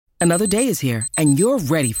Another day is here, and you're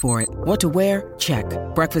ready for it. What to wear? Check.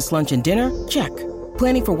 Breakfast, lunch, and dinner? Check.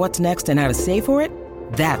 Planning for what's next and how to save for it?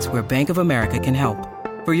 That's where Bank of America can help.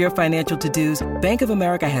 For your financial to-dos, Bank of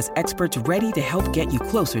America has experts ready to help get you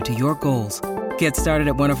closer to your goals. Get started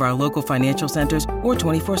at one of our local financial centers or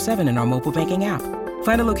 24/7 in our mobile banking app.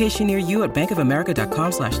 Find a location near you at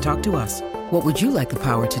bankofamerica.com/talktous. What would you like the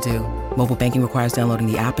power to do? Mobile banking requires downloading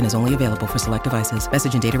the app and is only available for select devices.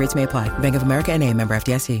 Message and data rates may apply. Bank of America N.A., member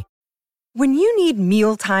FDIC. When you need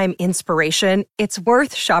mealtime inspiration, it's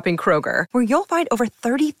worth shopping Kroger, where you'll find over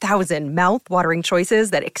 30,000 mouth-watering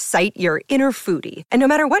choices that excite your inner foodie. And no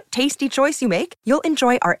matter what tasty choice you make, you'll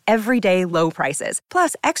enjoy our everyday low prices,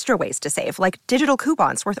 plus extra ways to save, like digital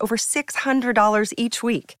coupons worth over $600 each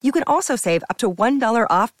week. You can also save up to $1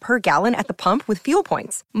 off per gallon at the pump with fuel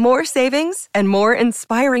points. More savings and more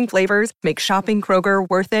inspiring flavors make shopping Kroger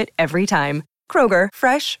worth it every time. Kroger,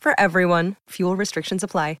 fresh for everyone. Fuel restrictions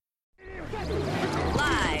apply.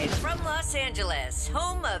 Los Angeles,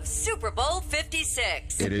 home of Super Bowl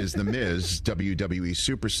 56. It is The Miz, WWE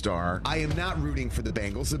superstar. I am not rooting for the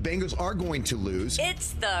Bengals. The Bengals are going to lose.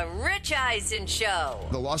 It's the Rich Eisen Show.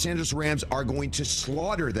 The Los Angeles Rams are going to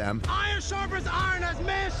slaughter them. Iron sharpens iron as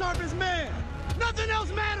man sharpens man. Nothing else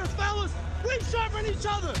matters, fellas. We sharpen each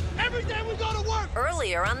other every day we go to work.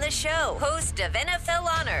 Earlier on the show, host of NFL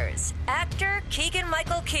Honors, actor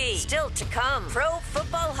Keegan-Michael Key. Still to come, Pro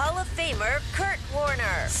Football Hall of Famer Kurt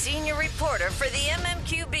Warner. Senior reporter for the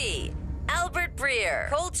MMQB, Albert Breer.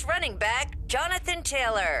 Colts running back Jonathan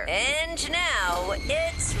Taylor. And now,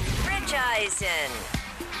 it's Rich Eisen.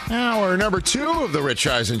 Hour number 2 of the Rich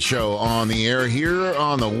Eisen Show on the air here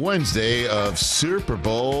on the Wednesday of Super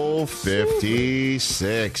Bowl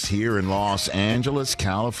 56 here in Los Angeles,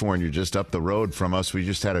 California, just up the road from us. We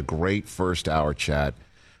just had a great first hour chat.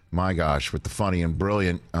 My gosh, with the funny and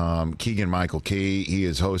brilliant Keegan-Michael Key. He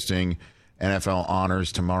is hosting NFL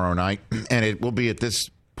Honors tomorrow night, and it will be at this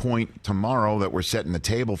point tomorrow that we're setting the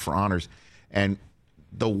table for Honors. And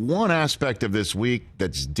the one aspect of this week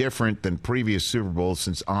that's different than previous Super Bowls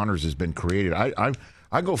since Honors has been created,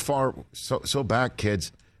 I go far so back,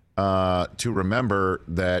 kids, to remember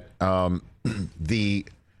that the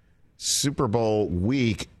Super Bowl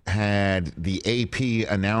week had the AP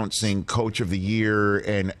announcing Coach of the Year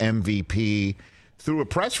and MVP through a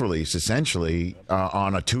press release, essentially,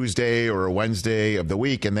 on a Tuesday or a Wednesday of the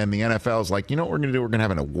week. And then the NFL's like, you know what we're going to do? We're going to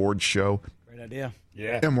have an awards show. Great idea.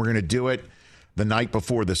 Yeah. And we're going to do it the night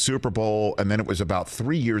before the Super Bowl. And then it was about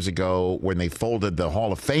 3 years ago when they folded the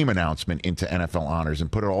Hall of Fame announcement into NFL Honors and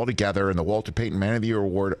put it all together. And the Walter Payton Man of the Year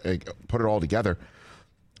Award put it all together.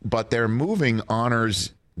 But they're moving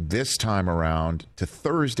Honors this time around to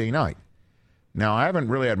Thursday night. Now, I haven't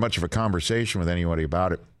really had much of a conversation with anybody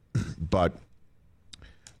about it, but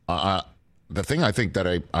the thing I think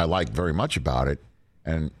that I like very much about it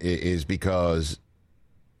and is because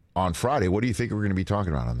on Friday, what do you think we're going to be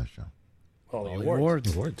talking about on this show? All the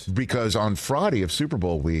awards. Because on Friday of Super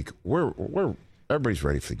Bowl week, we're everybody's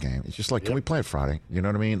ready for the game. It's just like, can we play it Friday? You know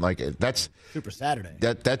what I mean? Like that's Super Saturday.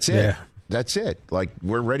 That's it. Yeah. That's it. Like,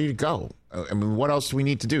 we're ready to go. I mean, what else do we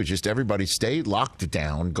need to do? Just everybody stay locked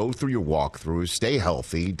down, go through your walkthroughs, stay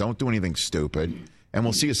healthy, don't do anything stupid, and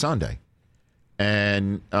we'll see you Sunday.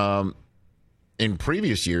 And in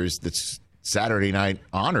previous years, this Saturday night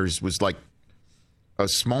Honors was like a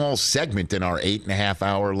small segment in our 8.5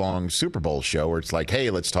 hour long Super Bowl show where it's like, hey,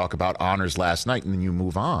 let's talk about Honors last night. And then you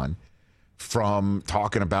move on from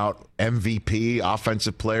talking about MVP,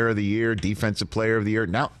 Offensive Player of the Year, Defensive Player of the Year.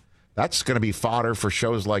 Now, that's going to be fodder for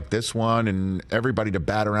shows like this one and everybody to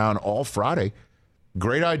bat around all Friday.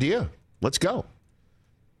 Great idea. Let's go.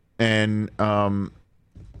 And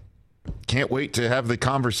can't wait to have the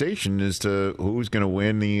conversation as to who's going to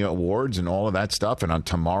win the awards and all of that stuff. And on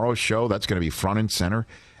tomorrow's show, that's going to be front and center,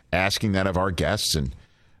 asking that of our guests. And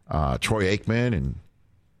Troy Aikman and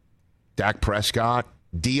Dak Prescott.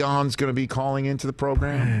 Dion's going to be calling into the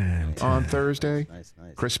program on Thursday. Nice.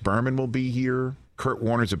 Chris Berman will be here. Kurt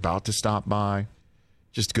Warner's about to stop by.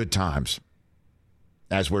 Just good times.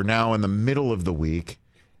 As we're now in the middle of the week,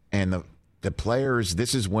 and the players,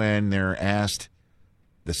 this is when they're asked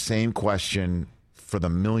the same question for the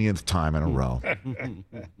millionth time in a row.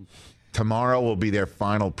 Tomorrow will be their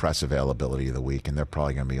final press availability of the week, and they're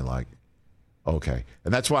probably going to be like, okay.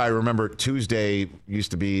 And that's why I remember Tuesday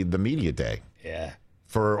used to be the media day. Yeah.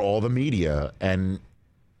 For all the media, and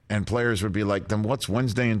players would be like, then what's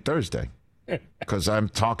Wednesday and Thursday? Because I'm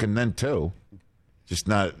talking then too, just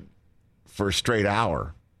not for a straight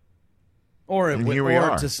hour. Or here we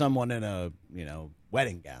are to someone in a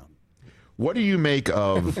wedding gown. What do you make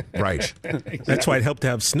of right? That's why it helped to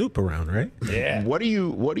have Snoop around, right? Yeah. What do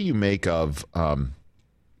you make of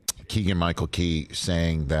Keegan-Michael Key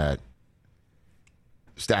saying that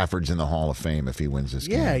Stafford's in the Hall of Fame if he wins this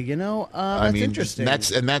game? Yeah, that's interesting.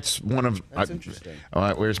 That's one of. That's interesting. All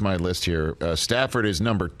right, where's my list here? Stafford is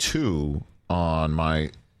number 2 on my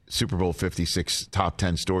Super Bowl 56 top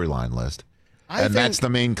 10 storyline list. That's the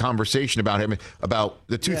main conversation about him, about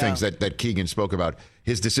the two things that Keegan spoke about.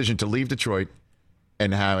 His decision to leave Detroit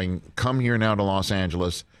and having come here now to Los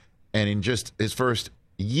Angeles, and in just his first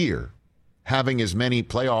year, having as many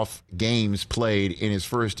playoff games played in his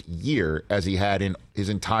first year as he had in his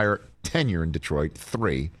entire tenure in Detroit,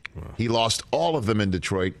 3. Wow. He lost all of them in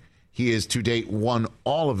Detroit. He has to date won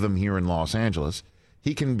all of them here in Los Angeles.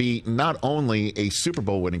 He can be not only a Super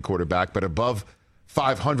Bowl winning quarterback, but above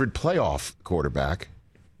 500 playoff quarterback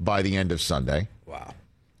by the end of Sunday. Wow.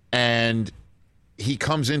 And he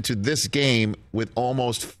comes into this game with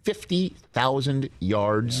almost 50,000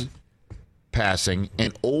 yards passing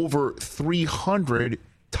and over 300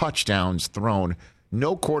 touchdowns thrown.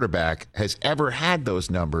 No quarterback has ever had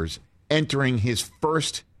those numbers entering his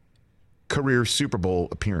first career Super Bowl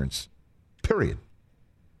appearance, period.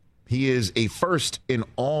 He is a first in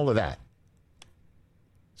all of that.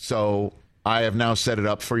 So I have now set it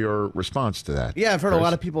up for your response to that. Yeah, I've heard Chris. a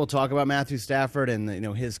lot of people talk about Matthew Stafford, and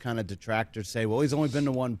his kind of detractors say, well, he's only been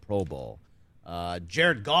to 1 Pro Bowl.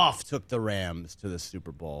 Jared Goff took the Rams to the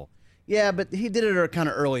Super Bowl. Yeah, but he did it kind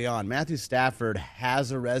of early on. Matthew Stafford has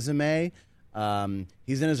a resume.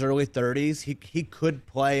 He's in his early 30s. He could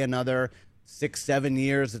play another 6-7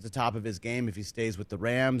 years at the top of his game if he stays with the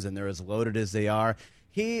Rams, and they're as loaded as they are.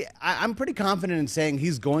 I'm pretty confident in saying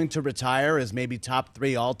he's going to retire as maybe top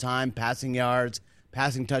 3 all-time passing yards,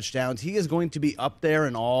 passing touchdowns. He is going to be up there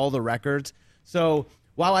in all the records. So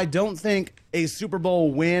while I don't think a Super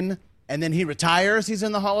Bowl win and then he retires, he's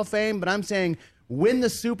in the Hall of Fame, but I'm saying win the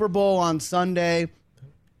Super Bowl on Sunday,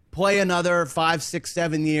 play another 5, 6,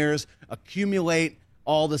 7 years, accumulate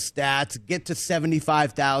all the stats, get to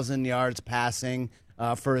 75,000 yards passing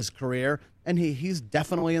for his career, and he's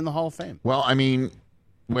definitely in the Hall of Fame. Well, I mean,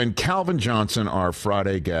 when Calvin Johnson, our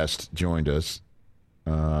Friday guest, joined us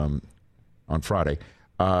on Friday,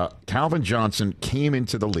 Calvin Johnson came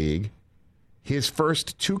into the league. His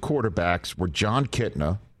first 2 quarterbacks were John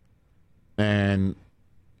Kitna and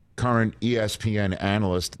current ESPN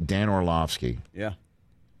analyst Dan Orlovsky. Yeah.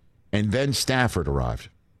 And then Stafford arrived.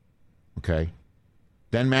 Okay?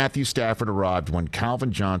 Then Matthew Stafford arrived when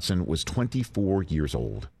Calvin Johnson was 24 years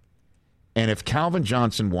old. And if Calvin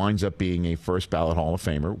Johnson winds up being a first ballot Hall of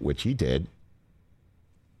Famer, which he did,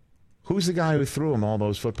 who's the guy who threw him all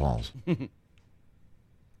those footballs?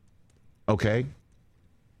 Okay?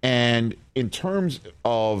 And in terms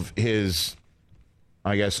of his,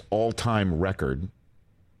 I guess, all-time record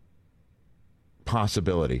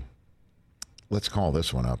possibility, let's call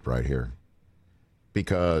this one up right here.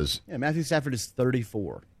 Because Matthew Stafford is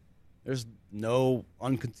 34. There's no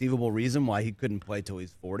unconceivable reason why he couldn't play till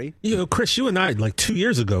he's 40. Chris, you and I, like 2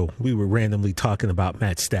 years ago, we were randomly talking about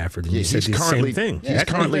Matt Stafford, and you said the same thing.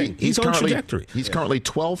 He's on trajectory. He's currently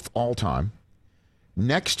 12th all-time.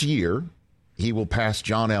 Next year, he will pass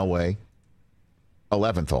John Elway,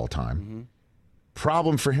 11th all-time. Mm-hmm.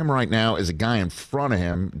 Problem for him right now is a guy in front of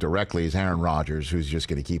him directly is Aaron Rodgers, who's just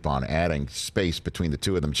going to keep on adding space between the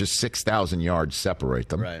two of them. Just 6,000 yards separate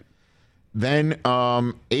them. Right. Then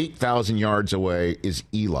 8,000 yards away is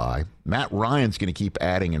Eli. Matt Ryan's going to keep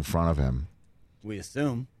adding in front of him. We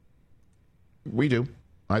assume. We do.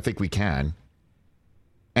 I think we can.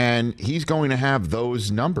 And he's going to have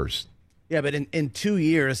those numbers. Yeah, but in 2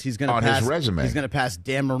 years, he's going to pass his resume. He's going to pass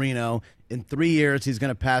Dan Marino. In 3 years, he's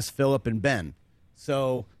going to pass Phillip and Ben.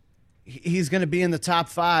 So he's going to be in the top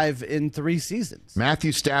 5 in 3 seasons.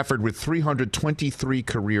 Matthew Stafford with 323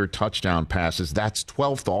 career touchdown passes. That's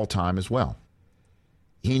 12th all-time as well.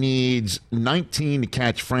 He needs 19 to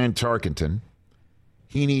catch Fran Tarkenton.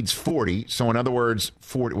 He needs 40. So in other words,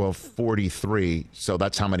 43. So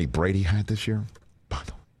that's how many Brady had this year.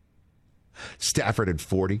 Stafford had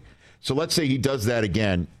 40. So let's say he does that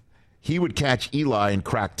again. He would catch Eli and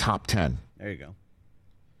crack top 10. There you go.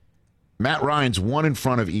 Matt Ryan's 1 in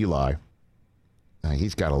front of Eli.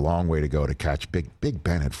 He's got a long way to go to catch. Big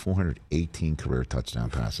Ben had 418 career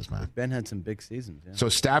touchdown passes, man. Ben had some big seasons. Yeah. So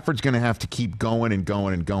Stafford's going to have to keep going and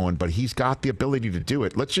going and going, but he's got the ability to do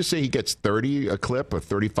it. Let's just say he gets 30 a clip or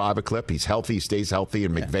 35 a clip. He's healthy, he stays healthy,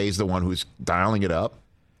 and McVay's the one who's dialing it up.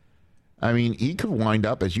 I mean, he could wind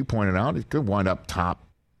up, as you pointed out, he could wind up top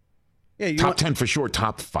 10 for sure,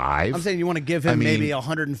 top 5. I'm saying you want to give him maybe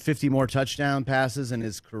 150 more touchdown passes in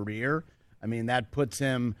his career. I mean, that puts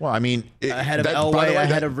him ahead of Elway,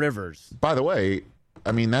 ahead of Rivers. By the way,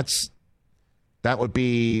 I mean, that would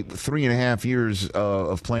be 3.5 years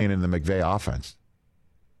of playing in the McVay offense.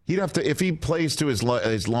 He'd have to, if he plays to as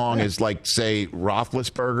long as, like, say,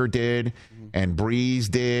 Roethlisberger did and Breeze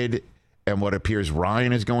did and what appears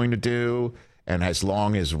Ryan is going to do, and as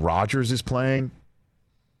long as Rodgers is playing,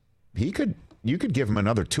 you could give him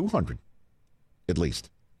another 200 at least.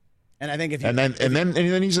 And I think and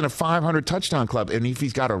then he's in a 500 touchdown club, and if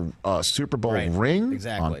he's got a Super Bowl ring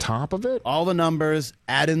on top of it, all the numbers,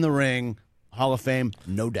 add in the ring, Hall of Fame,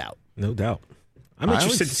 no doubt. No doubt. I'm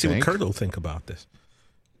interested to see what Kurt will think about this.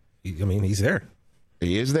 I mean, he's there.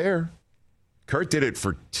 He is there. Kurt did it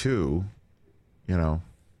for 2. You know,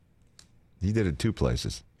 he did it 2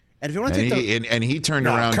 places. And if you want to and he turned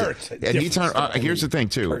around. And he turned. Here's the thing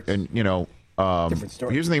too, Kurt's, and you know,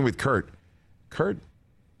 here's the thing with Kurt. Kurt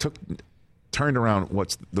turned around.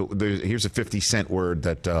 Here's a 50-cent word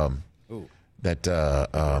that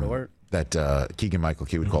Keegan-Michael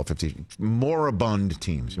Key would call 50 moribund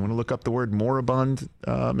teams. You want to look up the word moribund,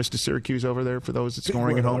 Mr. Syracuse over there for those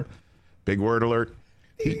scoring at home? Big word alert.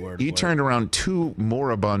 He turned around 2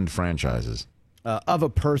 moribund franchises. Of a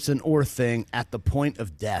person or thing at the point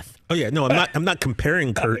of death. Oh yeah, no, I'm not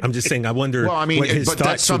comparing Kurt. I'm just saying I wonder. Well, I mean, what his but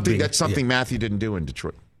that's something yeah. Matthew didn't do in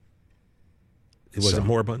Detroit. It wasn't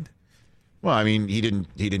moribund. Well, I mean, he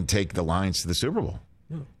didn't take the Lions to the Super Bowl.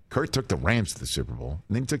 No. Kurt took the Rams to the Super Bowl,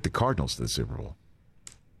 and then he took the Cardinals to the Super Bowl.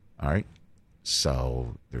 All right,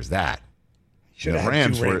 so there's that.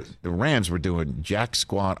 The Rams were doing jack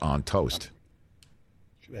squat on toast.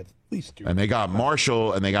 And they got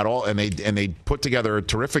Marshall, and they got and they put together a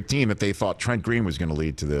terrific team that they thought Trent Green was going to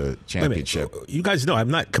lead to the championship. You guys know I'm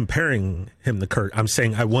not comparing him to Kurt. I'm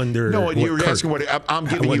saying I wonder. No, you're asking what I'm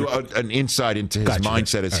giving you an insight into his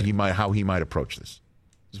mindset as how he might approach this.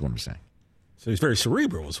 Is what I'm saying. So he's very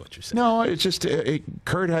cerebral, is what you're saying. No, it's just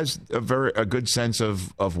Kurt has a good sense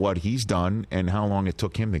of what he's done and how long it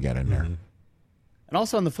took him to get in there. And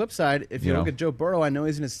also on the flip side, if you look at Joe Burrow, I know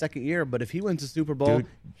he's in his 2nd year, but if he wins the Super Bowl,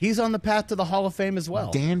 he's on the path to the Hall of Fame as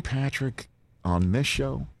well. Dan Patrick on this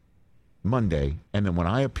show Monday, and then when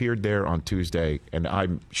I appeared there on Tuesday, and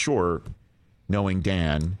I'm sure, knowing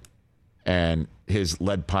Dan and his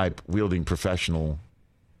lead pipe wielding professional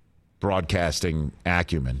broadcasting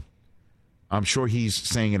acumen, I'm sure he's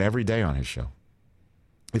saying it every day on his show.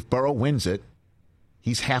 If Burrow wins it,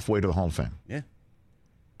 he's halfway to the Hall of Fame. Yeah.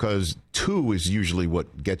 Because 2 is usually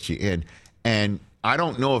what gets you in, and I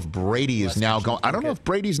don't know if Brady is now going. I don't know if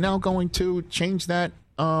Brady's now going to change that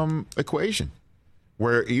equation,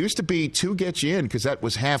 where it used to be 2 gets you in because that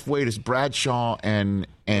was halfway to Bradshaw and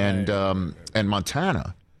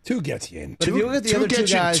Montana. 2 gets you in. But if you look at the other two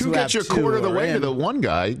guys, 2 gets you a quarter of the way to the one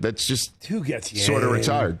guy that's just 2 gets you sort of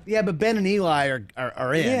retired. Yeah, but Ben and Eli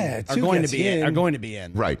are in. Yeah, are going to be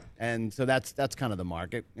in. Right. And so that's kind of the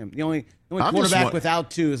market. The only quarterback without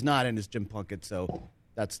 2 is not in is Jim Plunkett. So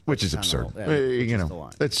which is absurd.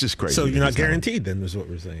 That's just crazy. So you're not guaranteed, then, is what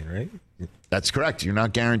we're saying, right? That's correct. You're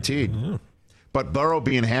not guaranteed. Mm-hmm. But Burrow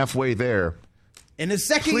being halfway there in his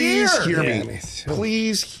 2nd year. Please hear me.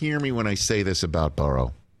 Please hear me when I say this about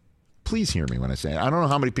Burrow. Please hear me when I say it. I don't know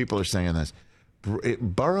how many people are saying this.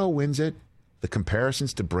 Burrow wins it. The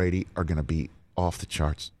comparisons to Brady are going to be off the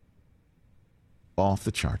charts. Off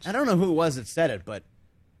the charts. I don't know who it was that said it, but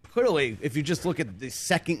clearly, if you just look at the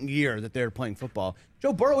 2nd year that they're playing football,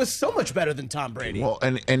 Joe Burrow is so much better than Tom Brady. Well,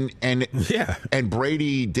 and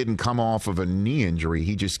Brady didn't come off of a knee injury.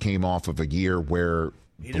 He just came off of a year where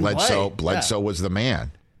Bledsoe was the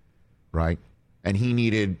man, right? And he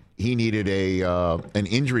needed an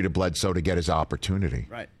injury to Bledsoe to get his opportunity.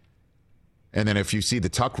 Right. And then if you see the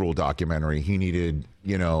Tuck Rule documentary, he needed,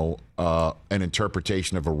 an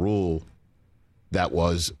interpretation of a rule that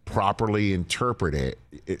was properly interpreted.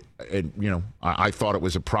 I thought it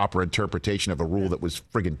was a proper interpretation of a rule that was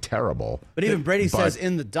friggin' terrible. But even Brady says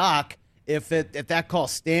in the doc, if that call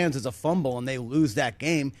stands as a fumble and they lose that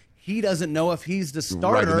game, he doesn't know if he's the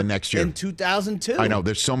starter in the next year. In 2002. I know.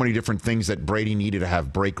 There's so many different things that Brady needed to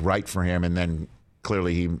have break right for him, and then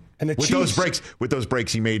clearly those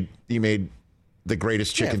breaks he made the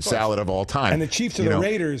greatest chicken salad of all time. And the Chiefs are the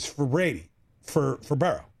Raiders for Brady, for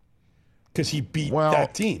Burrow, because he beat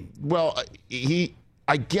that team. Well,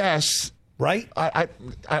 I guess, right?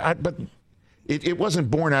 But it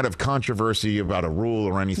wasn't born out of controversy about a rule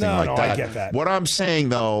or anything like that. I get that. What I'm saying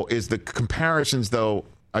though is the comparisons though.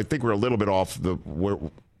 I think we're a little bit off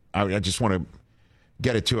I just want to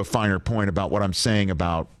get it to a finer point about what I'm saying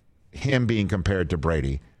about him being compared to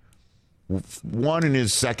Brady. 1 in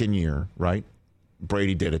his 2nd year, right?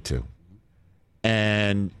 Brady did it too.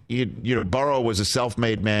 And, Burrow was a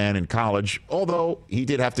self-made man in college, although he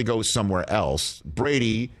did have to go somewhere else.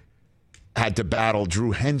 Brady had to battle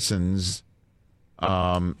Drew Henson's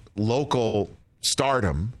local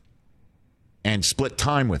stardom and split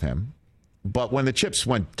time with him. But when the chips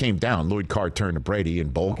came down, Lloyd Carr turned to Brady in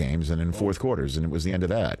bowl games and in fourth quarters, and it was the end of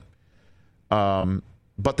that.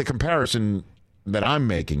 But the comparison that I'm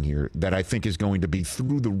making here that I think is going to be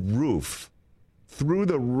through the roof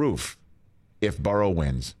if Burrow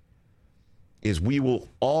wins, is we will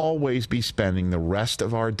always be spending the rest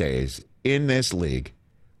of our days in this league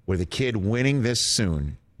with a kid winning this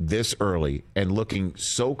soon, this early, and looking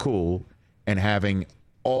so cool and having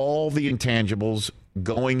all the intangibles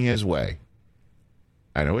going his way.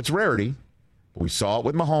 I know it's rarity. But we saw it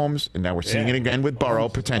with Mahomes, and now we're seeing it again with Burrow,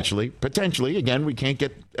 potentially. Potentially, again, we can't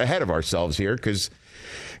get ahead of ourselves here because,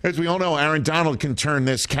 as we all know, Aaron Donald can turn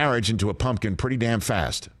this carriage into a pumpkin pretty damn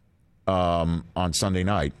fast on Sunday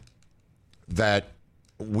night. That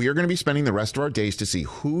we're going to be spending the rest of our days to see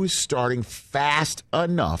who's starting fast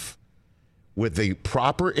enough with the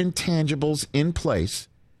proper intangibles in place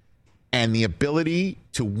and the ability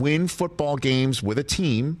to win football games with a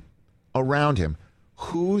team around him.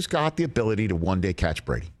 Who's got the ability to one day catch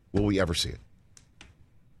Brady? Will we ever see it?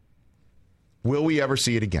 Will we ever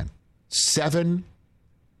see it again? 7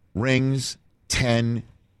 rings, 10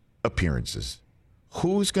 appearances.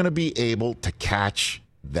 Who's going to be able to catch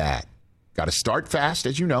that? Got to start fast,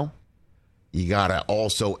 as you know. You got to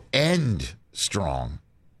also end strong.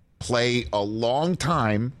 Play a long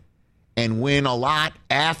time and win a lot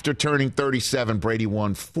after turning 37. Brady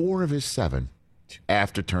won 4 of his 7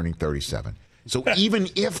 after turning 37. So even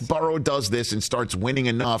if Burrow does this and starts winning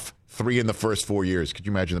enough, 3 in the first 4 years, could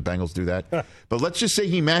you imagine the Bengals do that? But let's just say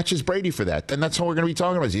he matches Brady for that. Then that's all we're going to be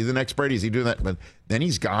talking about. Is he the next Brady? Is he doing that? But then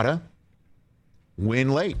he's got to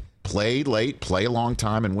win late, play a long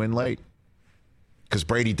time and win late. Because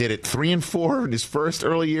Brady did it 3 and 4 in his first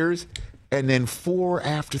early years and then 4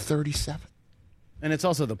 after 37. And it's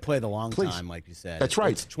also the play the long time, like you said. That's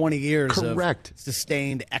right. It's 20 years Correct. of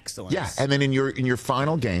sustained excellence. Yeah, and then in your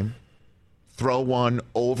final game, throw one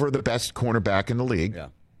over the best cornerback in the league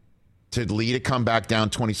to lead a comeback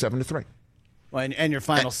down 27-3. Well, and your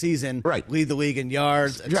final season, lead the league in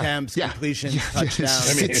yards, attempts, completions,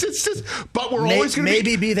 touchdowns. I mean, it's just, but we're always going to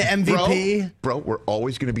maybe be the MVP. Bro, we're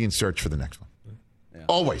always going to be in search for the next one. Yeah.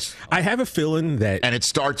 Always. I have a feeling that, and it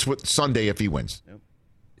starts with Sunday if he wins. Yep.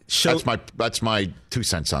 That's my 2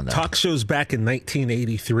 cents on that. Talk shows back in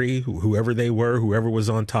 1983, whoever they were, whoever was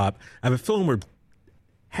on top. I have a feeling we're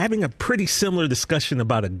having a pretty similar discussion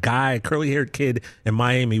about a guy, a curly-haired kid in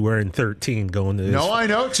Miami wearing 13 going to No, I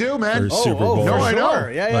know too, man. Super Bowl. No, I know.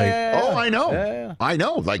 Yeah. I know. Yeah. I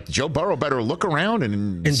know. Like, Joe Burrow better look around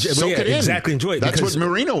and soak it in. Exactly, enjoy it. That's what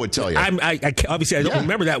Marino would tell you. I obviously, I don't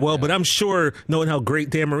remember that well, but I'm sure, knowing how great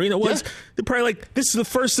Dan Marino was, they're probably like, this is the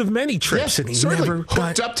first of many trips. And he never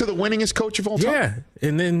hooked up to the winningest coach of all time. Yeah,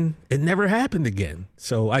 and then it never happened again.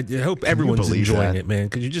 So I hope everyone's enjoying it, man,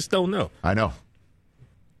 because you just don't know. I know.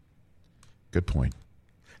 Good point.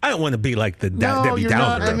 I don't want to be like the Debbie Downer.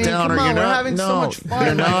 Not. I mean, downer. Come on, we're having so much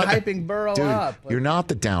fun hyping Burrow up. You're not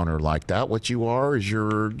the downer like that. What you are is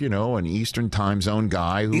you're, an Eastern time zone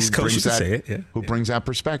guy who brings that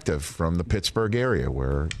perspective from the Pittsburgh area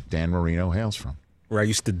where Dan Marino hails from. Where I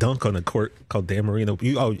used to dunk on a court called Dan Marino.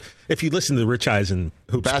 If you listen to the Rich Eisen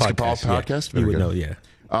Hoops basketball podcast, you would know, yeah.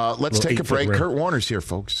 Let's take a break. Kurt Warner's here,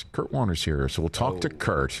 folks. Kurt Warner's here. So we'll talk to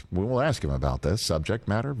Kurt. We will ask him about this subject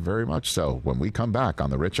matter, very much so, when we come back on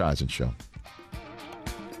The Rich Eisen Show.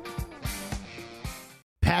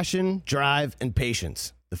 Passion, drive, and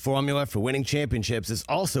patience. The formula for winning championships is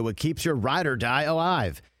also what keeps your ride or die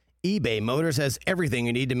alive. eBay Motors has everything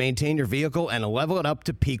you need to maintain your vehicle and level it up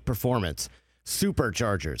to peak performance.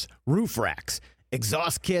 Superchargers, roof racks,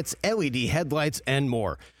 exhaust kits, LED headlights, and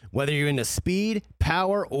more. Whether you're into speed,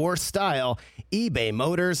 power, or style, eBay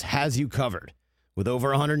Motors has you covered. With over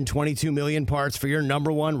 122 million parts for your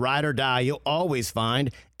number one ride or die, you'll always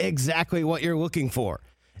find exactly what you're looking for.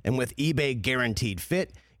 And with eBay Guaranteed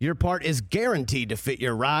Fit, your part is guaranteed to fit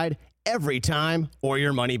your ride every time or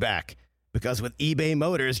your money back. Because with eBay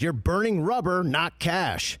Motors, you're burning rubber, not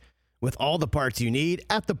cash. With all the parts you need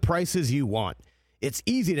at the prices you want. It's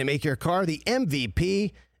easy to make your car the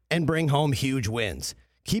MVP and bring home huge wins.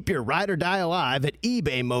 Keep your ride or die alive at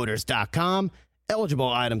ebaymotors.com. Eligible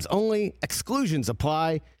items only. Exclusions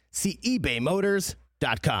apply. See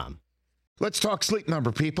ebaymotors.com. Let's talk Sleep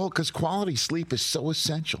Number, people, because quality sleep is so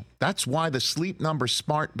essential. That's why the Sleep Number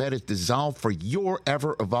smart bed is designed for your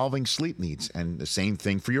ever-evolving sleep needs, and the same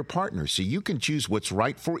thing for your partner, so you can choose what's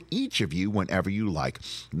right for each of you whenever you like.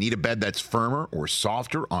 Need a bed that's firmer or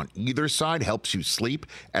softer on either side, helps you sleep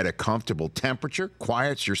at a comfortable temperature,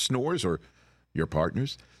 quiets your snores or your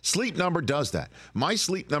partner's? Sleep Number does that. My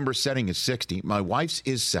Sleep Number setting is 60. My wife's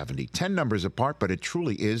is 70. 10 numbers apart, but it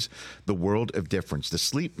truly is the world of difference. The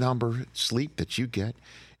Sleep Number sleep that you get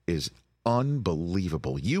is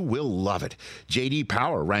unbelievable. You will love it. J.D.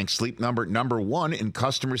 Power ranks Sleep Number number 1 in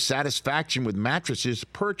customer satisfaction with mattresses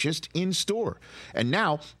purchased in store. And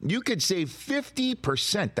now you could save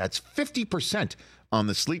 50%. That's 50%. On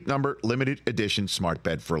the Sleep Number limited edition smart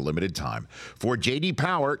bed for a limited time. For J.D.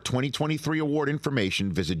 Power 2023 award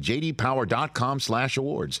information, visit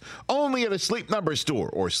jdpower.com/awards. Only at a Sleep Number store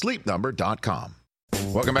or sleepnumber.com.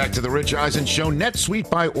 Welcome back to the Rich Eisen Show. NetSuite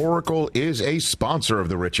by Oracle is a sponsor of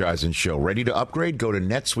the Rich Eisen Show. Ready to upgrade? Go to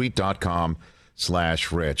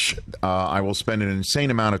netsuite.com/rich. I will spend an insane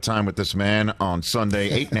amount of time with this man on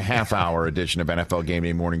Sunday. 8.5-hour edition of NFL Game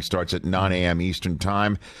Day Morning starts at 9 a.m. Eastern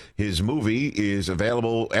Time. His movie is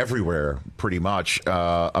available everywhere, pretty much.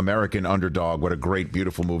 American Underdog. What a great,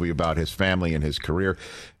 beautiful movie about his family and his career.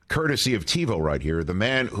 Courtesy of TiVo right here, the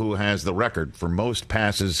man who has the record for most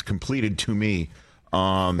passes completed to me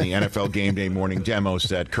on the NFL Game Day Morning demo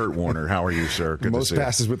set. Kurt Warner, how are you, sir? Good most to see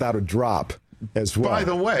passes you. Without a drop. As well. By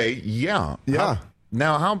the way, yeah. Yeah.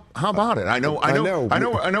 How about it? I know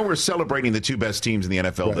we're celebrating the two best teams in the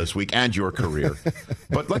NFL this week and your career.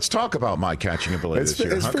 But let's talk about my catching ability this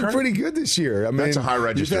year. It's been pretty good this year. I mean, that's a high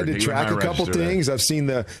register. You've had to track a couple things. I've seen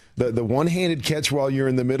the one-handed catch while you're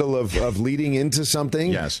in the middle of leading into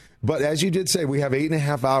something. Yes. But as you did say, we have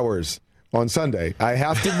 8.5 hours on Sunday. I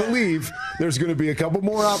have to believe there's going to be a couple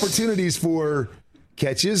more opportunities for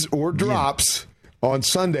catches or drops. Yeah. On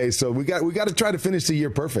Sunday, so we got to try to finish the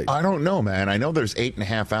year perfect. I don't know, man. I know there's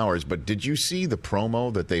 8.5 hours, but did you see the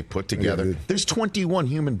promo that they put together? There's 21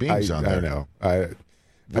 human beings on there. I know. I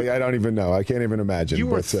don't even know. I can't even imagine. You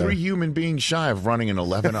were 3 human beings shy of running an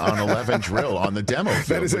 11-on-11 drill on the demo field.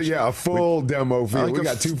 That is a full demo field. We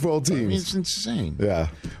got 2 full teams. I mean, it's insane. Yeah.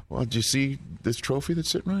 Well, did you see this trophy that's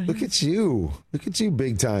sitting right here? Look at you,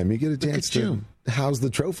 big time. You get a chance to house the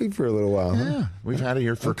trophy for a little while. Yeah, huh? We've had it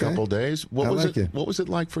here for a couple days. What was it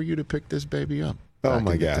like for you to pick this baby up? Oh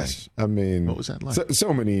my gosh! I mean, what was that like?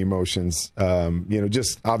 So many emotions.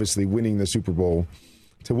 Just obviously winning the Super Bowl,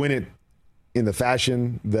 to win it in the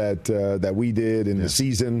fashion that we did in the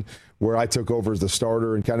season where I took over as the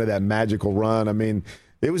starter and kind of that magical run. I mean,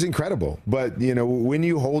 it was incredible. But when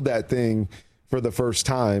you hold that thing for the first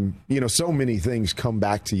time, so many things come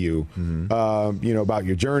back to you, about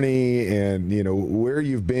your journey and, where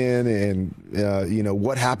you've been and,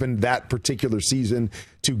 what happened that particular season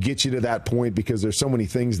to get you to that point, because there's so many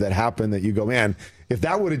things that happen that you go, man, if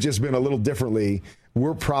that would have just been a little differently,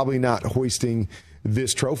 we're probably not hoisting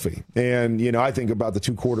this trophy. And, I think about the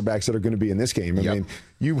 2 quarterbacks that are going to be in this game. I mean,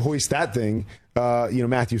 you hoist that thing,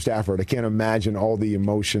 Matthew Stafford. I can't imagine all the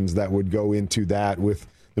emotions that would go into that with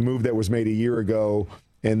the move that was made a year ago,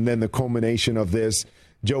 and then the culmination of this.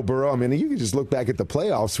 Joe Burrow, I mean, you can just look back at the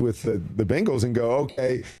playoffs with the Bengals and go,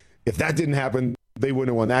 okay, if that didn't happen, they wouldn't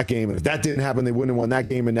have won that game. And if that didn't happen, they wouldn't have won that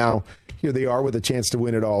game. And now here they are with a chance to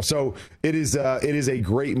win it all. So it is a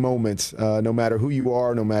great moment, no matter who you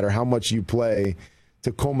are, no matter how much you play,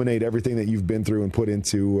 to culminate everything that you've been through and put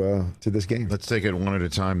into to this game. Let's take it one at a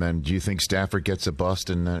time then. Do you think Stafford gets a bust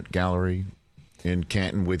in that gallery in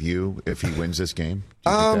Canton with you if he wins this game? Do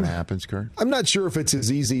you think that happens, Kurt? I'm not sure if it's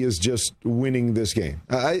as easy as just winning this game.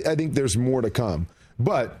 I think there's more to come.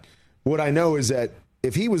 But what I know is that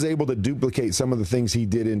if he was able to duplicate some of the things he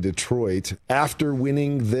did in Detroit after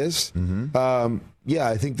winning this, I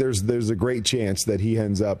think there's a great chance that he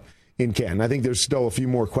ends up in Canton. I think there's still a few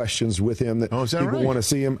more questions with him that people want to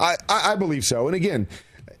see him. I believe so. And again,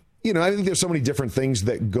 I think there's so many different things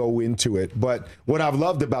that go into it. But what I've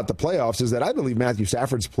loved about the playoffs is that I believe Matthew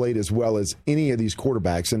Stafford's played as well as any of these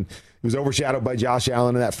quarterbacks. And he was overshadowed by Josh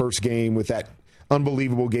Allen in that first game with that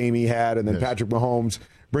unbelievable game he had. And then Patrick Mahomes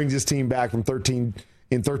brings his team back from 13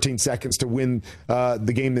 seconds to win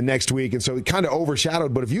the game the next week. And so he kind of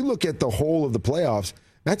overshadowed. But if you look at the whole of the playoffs,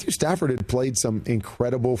 Matthew Stafford had played some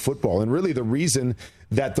incredible football and really the reason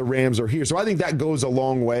that the Rams are here. So I think that goes a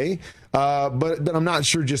long way. But I'm not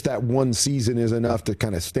sure just that one season is enough to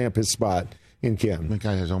kind of stamp his spot in Canton. The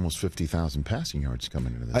guy has almost 50,000 passing yards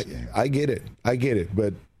coming into this game. I get it.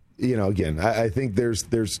 But, again, I think there's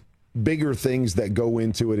bigger things that go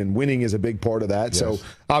into it, and winning is a big part of that. Yes. So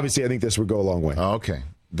obviously I think this would go a long way. Okay.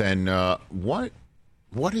 Then what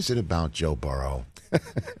What is it about Joe Burrow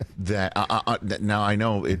that now I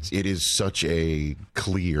know it is such a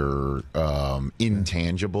clear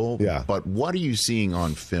intangible, but what are you seeing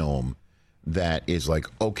on film that is like,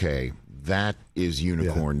 okay, that is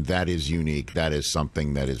unicorn, that is unique, that is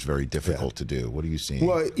something that is very difficult to do? What are you seeing?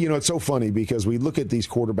 Well, it's so funny because we look at these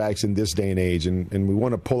quarterbacks in this day and age and we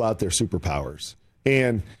want to pull out their superpowers.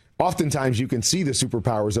 And oftentimes you can see the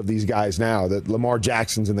superpowers of these guys now, the Lamar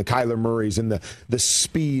Jacksons and the Kyler Murrays and the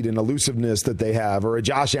speed and elusiveness that they have, or a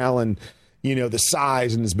Josh Allen, the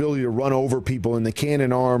size and his ability to run over people and the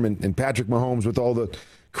cannon arm, and Patrick Mahomes with all the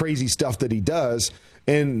crazy stuff that he does.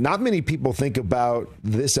 And not many people think about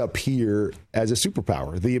this up here as a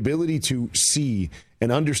superpower, the ability to see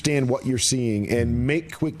and understand what you're seeing and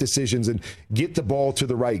make quick decisions and get the ball to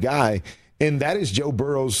the right guy. And that is Joe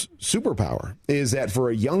Burrow's superpower, is that for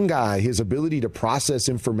a young guy, his ability to process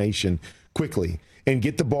information quickly and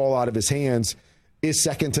get the ball out of his hands is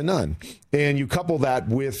second to none. And you couple that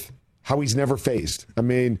with how he's never faced. I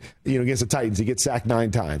mean, against the Titans, he gets sacked 9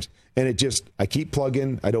 times. And I keep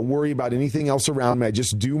plugging. I don't worry about anything else around me. I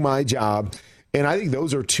just do my job. And I think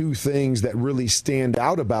those are two things that really stand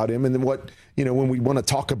out about him. And then when we want to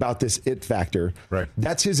talk about this it factor, right,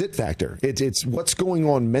 that's his it factor. It's what's going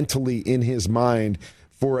on mentally in his mind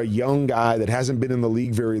for a young guy that hasn't been in the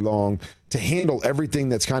league very long to handle everything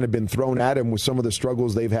that's kind of been thrown at him with some of the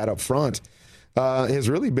struggles they've had up front has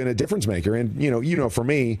really been a difference maker. And, for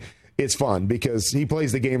me, it's fun because he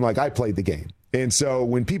plays the game like I played the game. And so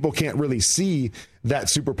when people can't really see that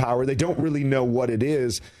superpower, they don't really know what it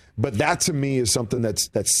is. But that, to me, is something that's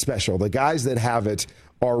special. The guys that have it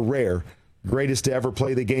are rare. Greatest to ever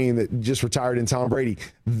play the game that just retired in Tom Brady.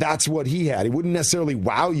 That's what he had. He wouldn't necessarily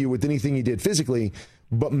wow you with anything he did physically,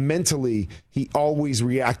 but mentally, he always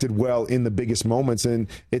reacted well in the biggest moments. And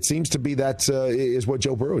it seems to be that is what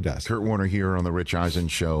Joe Burrow does. Kurt Warner here on the Rich Eisen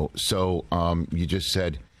Show. So you just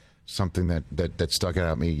said something that stuck out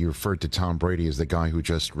at me. You referred to Tom Brady as the guy who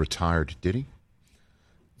just retired. Did he?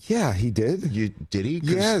 Yeah, he did. Did he?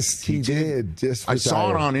 Yes, he did. Just I saw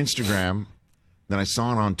it on Instagram, then I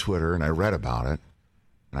saw it on Twitter, and I read about it,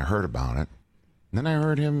 and I heard about it. And then I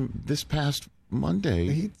heard him this past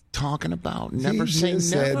Monday talking about never say never.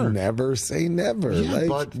 Said never say never. Yeah,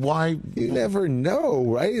 but why? You never know,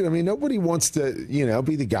 right? I mean, nobody wants to,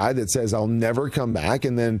 be the guy that says, I'll never come back,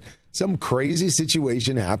 and then some crazy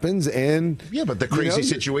situation happens, and but the crazy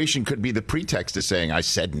situation could be the pretext to saying I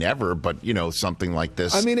said never, but something like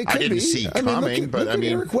this. I mean, it could I didn't see coming. Look at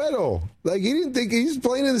Eric Weddle. Like, he didn't think he's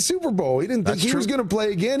playing in the Super Bowl. He didn't think he was going to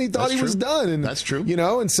play again. He thought he was done. And that's true.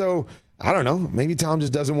 And so I don't know. Maybe Tom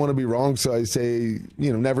just doesn't want to be wrong, so I say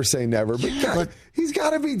never say never. But he's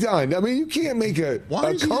got to be done. I mean, you can't make a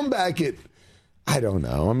comeback at. I don't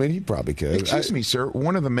know. I mean, he probably could. Excuse me, sir.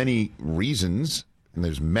 One of the many reasons. And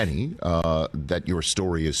there's many, that your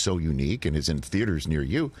story is so unique and is in theaters near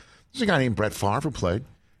you. There's a guy named Brett Favre who played.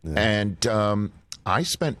 Yeah. And I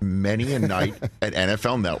spent many a night at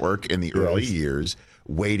NFL Network in the early years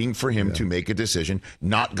waiting for him to make a decision,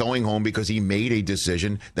 not going home because he made a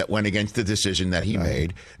decision that went against the decision that he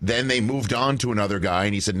made. Then they moved on to another guy,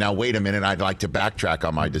 and he said, now, wait a minute, I'd like to backtrack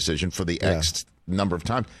on my decision for the X number of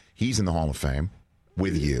times. He's in the Hall of Fame.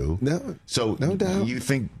 With you, no doubt. You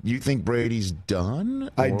think Brady's done?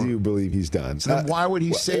 I do believe he's done. So then why would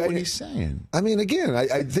he say what he's saying? I mean, again,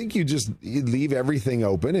 I think you leave everything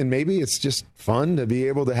open, and maybe it's just fun to be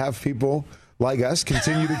able to have people like us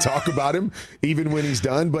continue to talk about him even when he's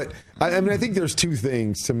done. But I mean, I think there's two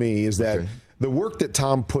things to me: is that the work that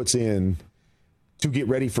Tom puts in to get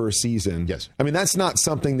ready for a season. Yes. I mean, that's not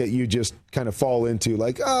something that you just kind of fall into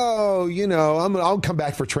like, I'll come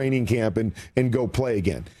back for training camp and go play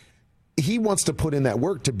again. He wants to put in that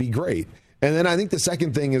work to be great. And then I think the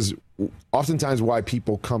second thing is oftentimes why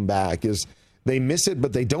people come back is they miss it,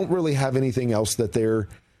 but they don't really have anything else that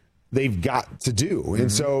they've got to do. Mm-hmm.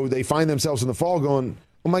 And so they find themselves in the fall going,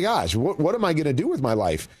 oh my gosh, what am I going to do with my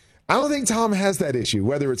life? I don't think Tom has that issue,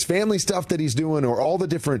 whether it's family stuff that he's doing or all the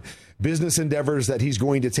different business endeavors that he's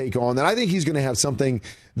going to take on. And I think he's going to have something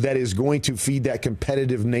that is going to feed that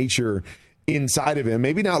competitive nature inside of him.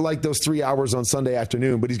 Maybe not like those 3 hours on Sunday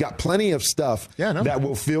afternoon, but he's got plenty of stuff that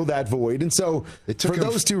will fill that void. And so for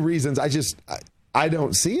those two reasons, I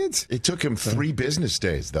don't see it. It took him 3 business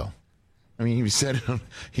days, though. I mean, he tweeted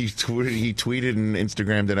and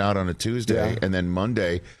Instagrammed it out on a Tuesday, and then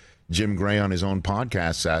Monday, Jim Gray on his own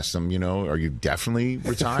podcast asked him, are you definitely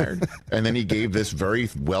retired? And then he gave this very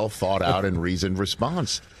well thought out and reasoned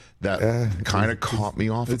response that kind of caught me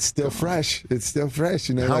off. It's still fresh. It's still fresh.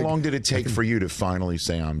 How long did it take for you to finally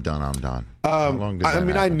say, I'm done? How long did that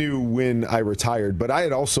happen? I knew when I retired, but I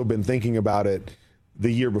had also been thinking about it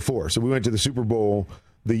the year before. So we went to the Super Bowl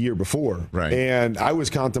the year before. Right. And I was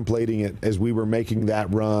contemplating it as we were making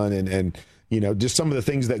that run and just some of the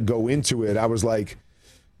things that go into it. I was like,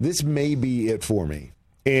 this may be it for me.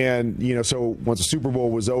 And, so once the Super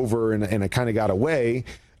Bowl was over and I kind of got away,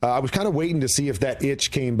 I was kind of waiting to see if that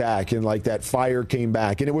itch came back and like that fire came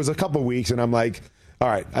back. And it was a couple of weeks and I'm like, all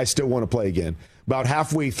right, I still want to play again. About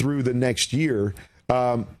halfway through the next year,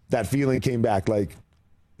 that feeling came back like,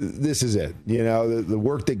 this is it. The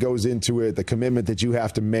work that goes into it, the commitment that you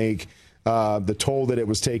have to make, the toll that it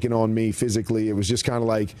was taking on me physically, it was just kind of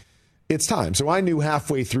like, it's time. So I knew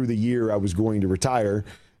halfway through the year I was going to retire.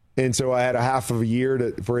 And so I had a half of a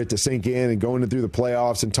year for it to sink in and going through the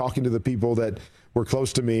playoffs and talking to the people that were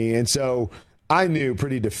close to me. And so I knew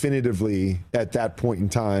pretty definitively at that point in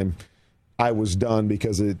time I was done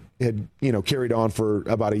because it had, carried on for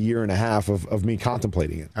about a year and a half of me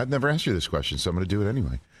contemplating it. I've never asked you this question, so I'm going to do it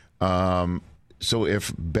anyway. So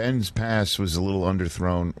if Ben's pass was a little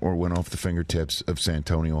underthrown or went off the fingertips of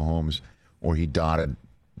Santonio Holmes or he dotted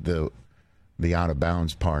the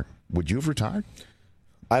out-of-bounds part, would you have retired?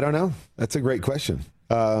 I don't know. That's a great question.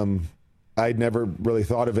 I'd never really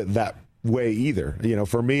thought of it that way either.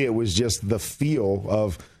 For me, it was just the feel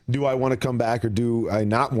of, do I want to come back or do I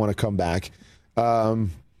not want to come back?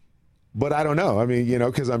 But I don't know. I mean,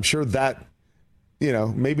 because I'm sure that,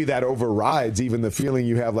 maybe that overrides even the feeling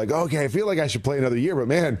you have like, okay, I feel like I should play another year. But,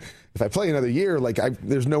 man, if I play another year,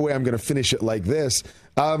 there's no way I'm going to finish it like this.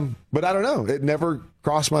 But I don't know. It never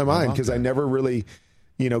crossed my mind because I never really,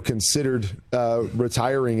 considered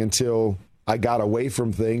retiring until I got away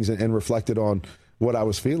from things and reflected on what I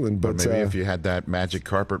was feeling. But maybe if you had that magic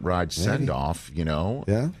carpet ride send-off,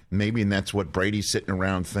 maybe that's what Brady's sitting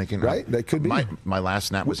around thinking. Right, that could be. My last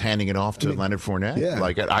snap was handing it off to Leonard Fournette. Yeah.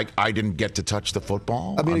 Like, I didn't get to touch the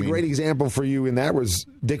football. I mean, a great example for you in that was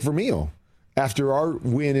Dick Vermeil. After our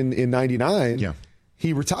win in 99,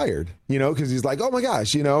 he retired, because he's like, oh, my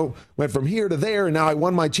gosh, went from here to there, and now I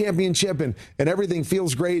won my championship, and everything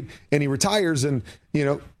feels great, and he retires, and,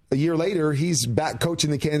 a year later, he's back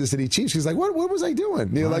coaching the Kansas City Chiefs. He's like, what was I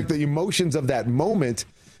doing? Like the emotions of that moment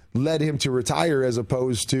led him to retire as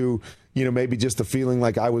opposed to, maybe just the feeling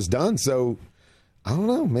like I was done. So I don't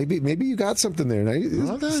know. Maybe you got something there. Now, it's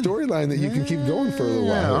a storyline that you can keep going for a little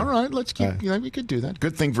while. All right, let's keep. We could do that.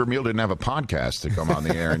 Good thing Vermeil didn't have a podcast to come on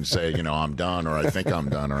the air and say, I'm done, or I think I'm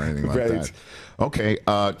done, or anything like that. Okay,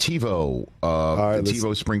 TiVo,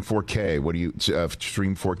 TiVo Spring 4K. What do you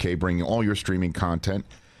Stream 4K? Bringing all your streaming content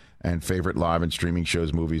and favorite live and streaming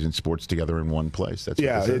shows, movies, and sports together in one place. That's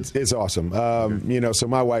it's awesome. So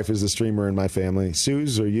my wife is a streamer in my family.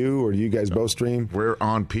 Suze, or do you guys both stream? We're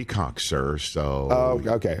on Peacock, sir. So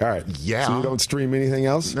okay, all right. Yeah. So you don't stream anything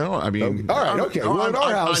else? No, I mean, all right, okay. No, well, in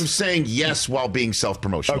our house, I'm saying yes while being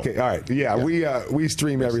self-promotional. Okay, all right. Yeah. we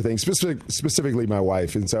stream everything, specifically my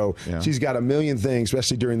wife, and so she's got a million things,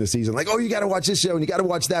 especially during the season. Like, you got to watch this show and you got to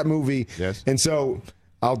watch that movie. Yes. And so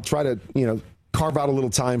I'll try to carve out a little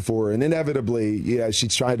time for her, and inevitably,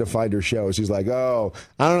 she's trying to find her show. She's like, I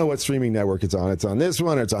don't know what streaming network it's on. It's on this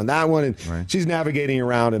one, or it's on that one, and she's navigating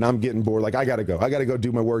around, and I'm getting bored. Like, I gotta go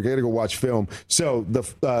do my work. I gotta go watch film. So the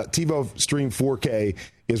TiVo Stream 4K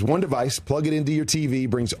is one device. Plug it into your TV,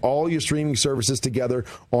 brings all your streaming services together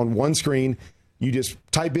on one screen. You just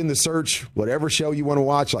type in the search, whatever show you want to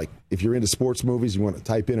watch. Like if you're into sports movies, you want to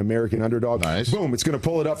type in American Underdog. Nice. Boom, it's going to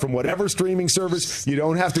pull it up from whatever streaming service. You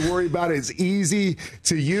don't have to worry about it. It's easy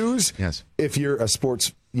to use. Yes. If you're a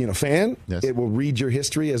sports fan, it will read your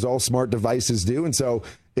history as all smart devices do. And so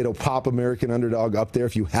it'll pop American Underdog up there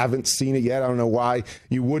if you haven't seen it yet. I don't know why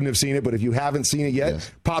you wouldn't have seen it, but if you haven't seen it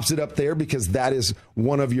yet, pops it up there because that is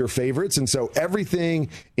one of your favorites. And so everything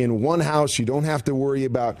in one house, you don't have to worry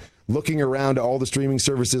about looking around to all the streaming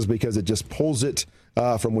services because it just pulls it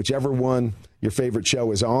from whichever one your favorite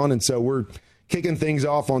show is on. And so we're kicking things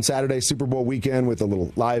off on Saturday, Super Bowl weekend, with a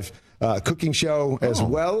little live cooking show as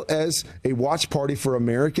well as a watch party for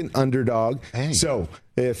American Underdog. Hey. So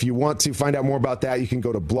if you want to find out more about that, you can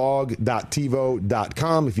go to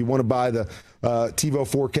blog.tivo.com. If you want to buy the TiVo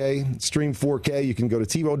 4K, Stream 4K, you can go to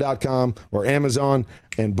TiVo.com or Amazon,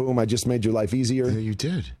 and boom, I just made your life easier. Yeah, you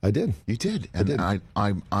did. I did. You did. And I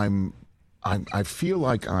feel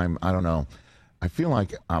like I don't know. I feel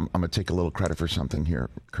like I'm going to take a little credit for something here,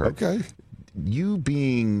 Kurt. Okay. You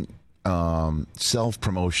being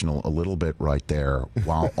self-promotional a little bit right there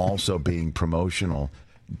while also being promotional.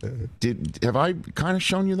 Have I kind of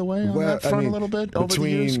shown you the way on that front a little bit over the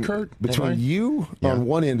years, Kurt? Between you on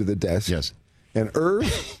one end of the desk, And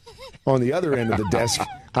Irv, on the other end of the desk,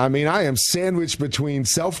 I mean, I am sandwiched between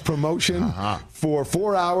self-promotion for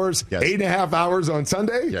 4 hours, 8.5 hours on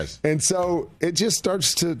Sunday. Yes. And so it just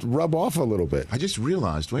starts to rub off a little bit. I just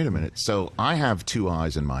realized, wait a minute. So I have 2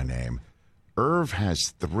 I's in my name. Irv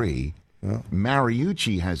has 3.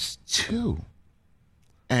 Mariucci has 2.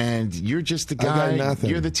 And you're just the guy. I got nothing.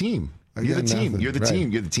 You're the team. You're the team. You're the Right.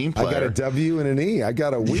 team. You're the team player. I got a W and an E. I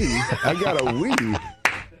got a we. I got a we.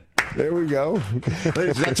 There we go.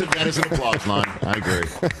 That is an applause line. I agree.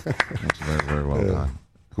 That's very, very well done.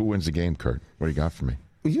 Who wins the game, Kurt? What do you got for me?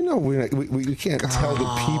 Well, you know, we can't tell the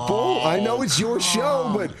people. I know it's your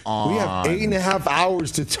show, but we have 8.5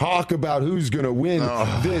 hours to talk about who's going to win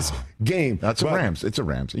this game. That's a Rams. It's a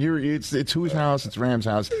Rams. It's whose house? It's Rams'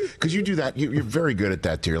 house. Because you do that. You're very good at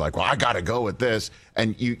that, too. You're like, well, I got to go with this.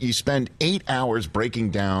 And you spend 8 hours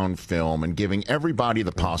breaking down film and giving everybody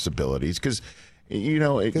the possibilities. Because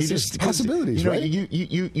possibilities, right?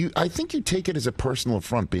 I think you take it as a personal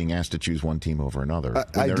affront being asked to choose one team over another.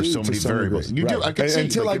 There are so many variables. You do. I can see,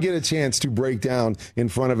 until I get a chance to break down in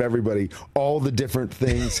front of everybody all the different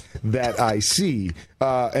things that I see,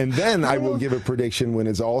 and then I will give a prediction when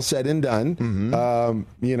it's all said and done.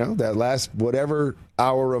 Mm-hmm. That last whatever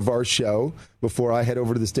hour of our show before I head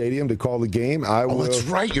over to the stadium to call the game. I will. That's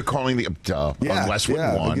right. You're calling the on Westwood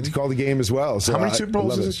one. I get to call the game as well. So how many Super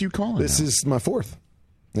Bowls is this you calling? This is my 4th.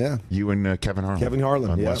 Yeah, you and Kevin Harlan.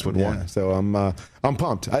 On Westwood one. So I'm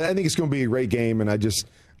pumped. I think it's going to be a great game, and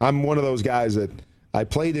I'm one of those guys that I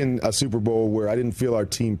played in a Super Bowl where I didn't feel our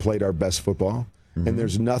team played our best football, and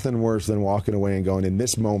there's nothing worse than walking away and going, in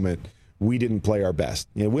this moment we didn't play our best.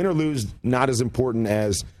 Win or lose, not as important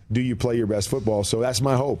as do you play your best football. So that's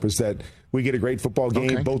my hope, is that we get a great football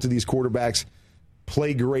game. Okay. Both of these quarterbacks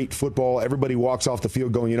play great football. Everybody walks off the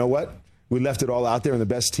field going, you know what? We left it all out there, and the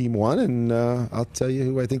best team won. And I'll tell you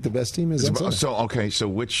who I think the best team is. So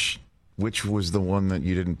which was the one that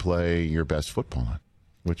you didn't play your best football on?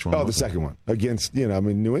 Which one? Oh, the second one against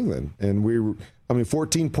New England, and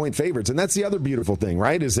 14-point favorites, and that's the other beautiful thing,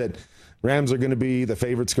 right? Is that Rams are going to be the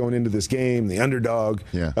favorites going into this game, the underdog.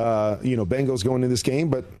 Yeah. Bengals going into this game,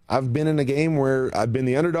 but I've been in a game where I've been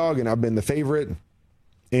the underdog and I've been the favorite,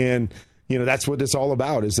 and that's what it's all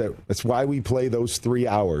about. That's why we play those 3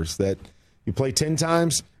 hours. That you play 10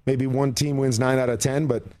 times, maybe one team wins 9 out of 10,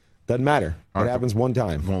 but doesn't matter. It happens one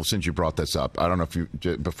time. Well, since you brought this up, I don't know if you,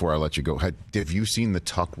 before I let you go, have you seen the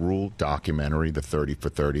Tuck Rule documentary, the 30 for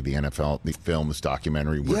 30, the NFL, the film, this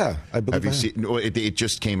documentary? Yeah, I believe. Have you seen? No, it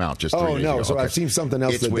just came out just 3 days ago. So I've seen something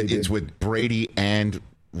else that they did. It's with Brady and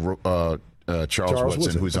Charles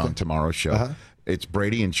Woodson, who's on tomorrow's show. Uh-huh. It's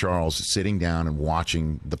Brady and Charles sitting down and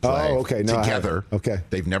watching the play together. Okay.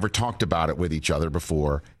 They've never talked about it with each other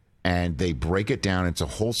before, and they break it down. It's a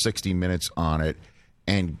whole 60 minutes on it,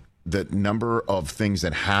 and the number of things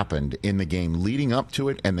that happened in the game leading up to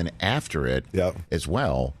it and then after it as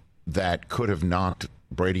well that could have knocked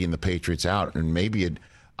Brady and the Patriots out. And maybe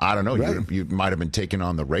I don't know, you might have been taking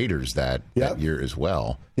on the Raiders that year as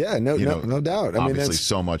well. Yeah, no doubt. Obviously,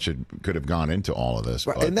 so much could have gone into all of this.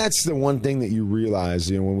 Right, and that's the one thing that you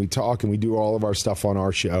realize, when we talk and we do all of our stuff on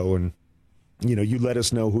our show, and you let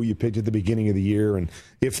us know who you picked at the beginning of the year, and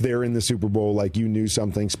if they're in the Super Bowl, like you knew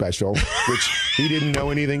something special, which he didn't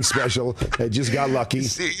know anything special. It just got lucky.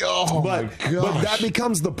 My gosh. But that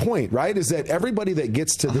becomes the point, right? Is that everybody that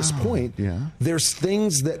gets to this point, there's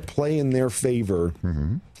things that play in their favor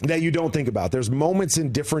that you don't think about. There's moments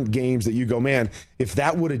in different games that you go, man, if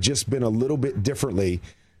that would have just been a little bit differently,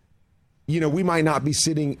 we might not be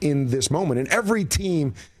sitting in this moment. And every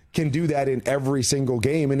team can do that in every single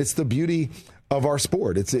game, and it's the beauty of our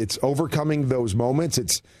sport. It's overcoming those moments.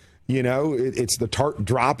 It's it's the tart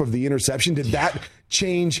drop of the interception. Did that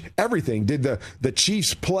change everything? Did the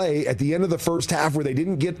Chiefs play at the end of the first half where they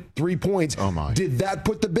didn't get 3 points? Oh my! Did that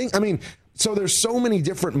put the so there's so many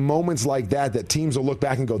different moments like that teams will look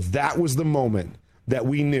back and go, that was the moment that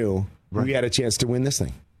we knew we had a chance to win this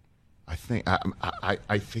thing. I think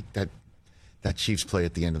that Chiefs play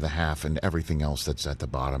at the end of the half and everything else that's at the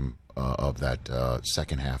bottom of that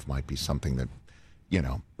second half might be something that,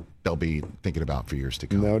 they'll be thinking about for years to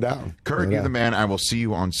come. No doubt. Kurt, you're the man. I will see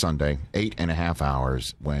you on Sunday, 8.5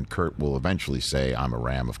 hours, when Kurt will eventually say, I'm a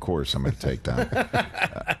Ram. Of course, I'm going to take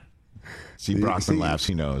that. See, Brockman laughs.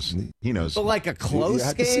 He knows. He knows. But like a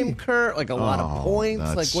close game, Kurt? Like a lot of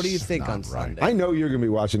points? Like, what do you think on Sunday? I know you're going to be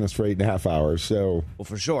watching us for 8.5 hours, so. Well,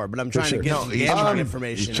 for sure. But I'm trying to get some gambling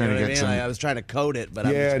information. You know what I mean? I was trying to code it, but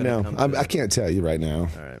I can't tell you right now.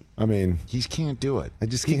 All right. I mean. He can't do it. I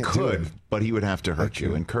just can't do it. He could, but he would have to hurt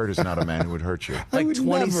you. And Kurt is not a man who would hurt you. Like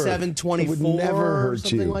 27-24 never hurt or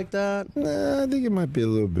something you. like that? Nah, I think it might be a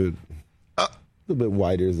little bit. A little bit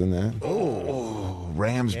wider than that. Oh,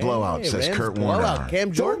 Rams blowout, says Rams Kurt blowout. Warner.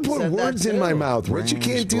 Cam Jordan Don't put said words that in my too. mouth, Rich. You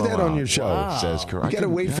can't do that on your show. Wow. Says Kurt. You got to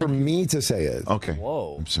wait for me to say it. Okay.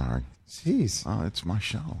 Whoa. I'm sorry. Jeez. Oh, it's my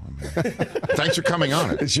show. Thanks for coming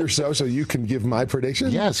on it. It's your show, so you can give my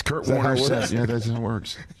prediction? Yes, Kurt Warner says. Yeah, that's how it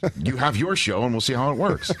works. You have your show, and we'll see how it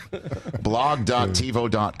works.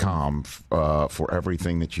 Blog.TiVo.com for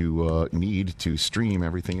everything that you need to stream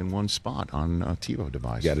everything in one spot on TiVo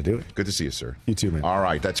device. Got to do it. Good to see you, sir. You too, man. All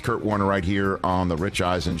right, that's Kurt Warner right here on The Rich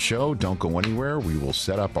Eisen Show. Don't go anywhere. We will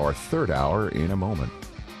set up our third hour in a moment.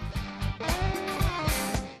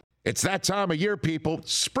 It's that time of year, people.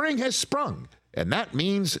 Spring has sprung, and that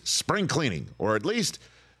means spring cleaning, or at least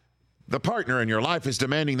the partner in your life is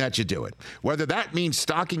demanding that you do it. Whether that means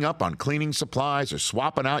stocking up on cleaning supplies or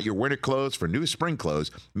swapping out your winter clothes for new spring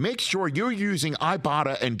clothes, make sure you're using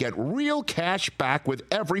Ibotta and get real cash back with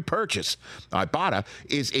every purchase. Ibotta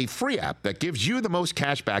is a free app that gives you the most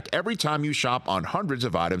cash back every time you shop on hundreds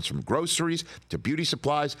of items, from groceries to beauty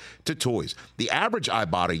supplies to toys. The average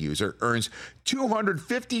Ibotta user earns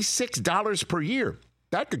 $256 per year.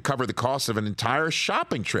 That could cover the cost of an entire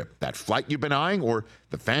shopping trip, that flight you've been eyeing, or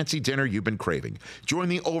the fancy dinner you've been craving. Join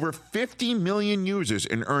the over 50 million users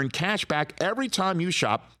and earn cash back every time you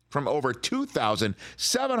shop from over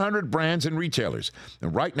 2,700 brands and retailers.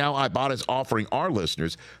 And right now, Ibotta is offering our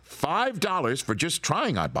listeners $5 for just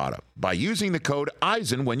trying Ibotta by using the code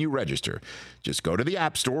EISEN when you register. Just go to the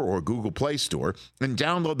App Store or Google Play Store and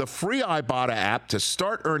download the free Ibotta app to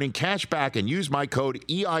start earning cash back and use my code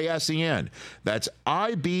EISEN. That's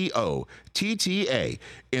IBOTTA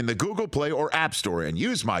in the Google Play or App Store and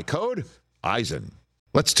use my code EISEN.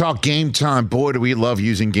 Let's talk Game Time. Boy, do we love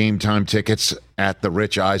using Game Time tickets at the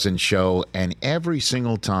Rich Eisen Show. And every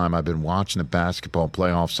single time I've been watching the basketball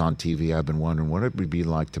playoffs on TV, I've been wondering what it would be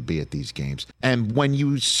like to be at these games. And when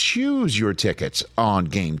you choose your tickets on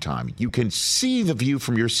Game Time, you can see the view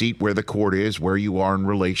from your seat where the court is, where you are in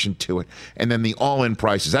relation to it. And then the all-in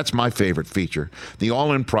prices. That's my favorite feature. The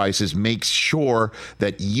all-in prices makes sure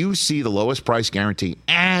that you see the lowest price guarantee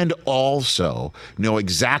and also know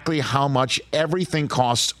exactly how much everything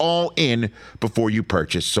costs all in before you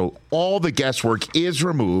purchase. So all the guesswork is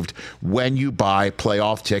removed when you buy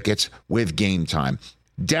playoff tickets with Game Time.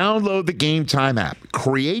 Download the Game Time app,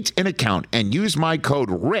 create an account, and use my code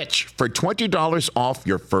RICH for $20 off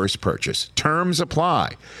your first purchase. Terms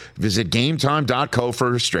apply. Visit GameTime.co for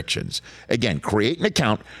restrictions. Again, create an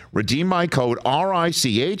account, redeem my code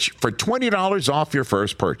RICH for $20 off your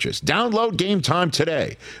first purchase. Download Game Time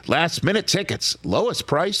today. Last minute tickets, lowest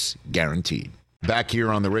price guaranteed. Back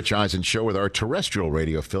here on the Rich Eisen Show with our terrestrial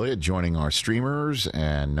radio affiliate, joining our streamers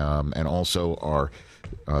and also our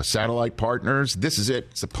satellite partners. This is it.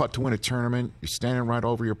 It's a putt to win a tournament. You're standing right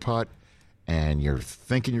over your putt, and you're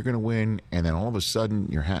thinking you're going to win, and then all of a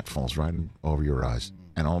sudden your hat falls right over your eyes,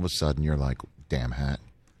 and all of a sudden you're like, damn hat.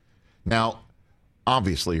 Now,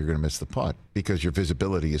 obviously you're going to miss the putt because your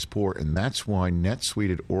visibility is poor, and that's why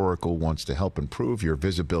NetSuite at Oracle wants to help improve your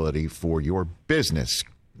visibility for your business.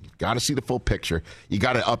 Got to see the full picture. You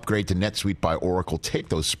got to upgrade to NetSuite by Oracle. Take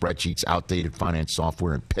those spreadsheets, outdated finance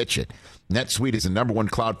software, and pitch it. NetSuite is the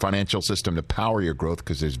 #1 cloud financial system to power your growth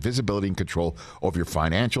because there's visibility and control over your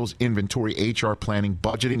financials, inventory, HR planning,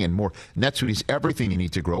 budgeting, and more. NetSuite is everything you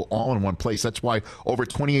need to grow all in one place. That's why over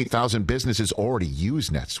 28,000 businesses already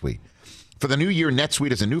use NetSuite. For the new year,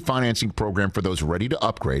 NetSuite is a new financing program for those ready to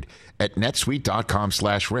upgrade at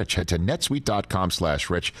netsuite.com/rich. Head to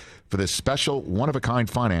netsuite.com/rich for this special one-of-a-kind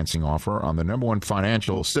financing offer on the #1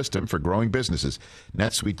 financial system for growing businesses,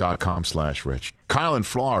 netsuite.com/rich. Kyle in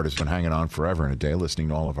Florida has been hanging on forever and a day, listening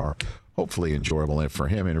to all of our hopefully enjoyable for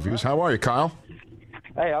him interviews. How are you, Kyle?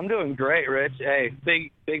 Hey, I'm doing great, Rich. Hey,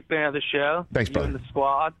 big fan of the show. Thanks, buddy. You and the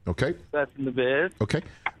squad. Okay. Best in the biz. Okay.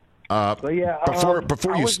 But yeah,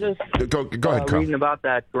 before you go ahead, Kyle. Reading about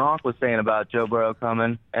that Gronk was saying about Joe Burrow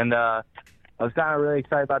coming, and I was kind of really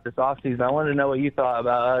excited about this offseason. I wanted to know what you thought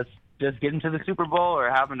about us just getting to the Super Bowl or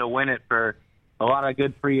having to win it for a lot of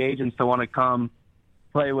good free agents to want to come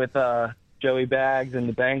play with Joey Bags and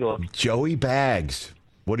the Bengals. Joey Bags.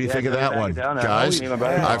 What do you think of that one, guys?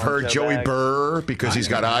 I've heard Joey Burr because he's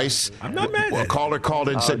got ice. I'm not mad. A caller called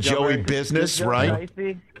in and said Joey Business, right?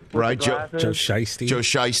 Right, Joe Shiesty. Joe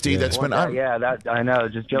Shiesty. Yeah. That's been that I know.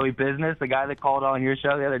 Just Joey Business, the guy that called on your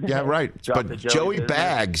show the other day. Yeah, right. But Joey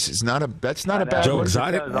Bags is not a bad Joe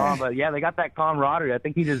Exotic. But yeah, they got that camaraderie. I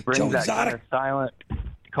think he just brings that kind of silent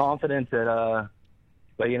confidence that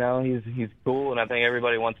But, he's cool, and I think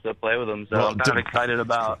everybody wants to play with him. So I'm kind of excited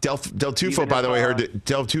about Del Tufo, by the way,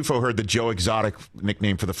 Del Tufo heard the Joe Exotic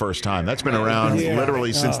nickname for the first time. That's been around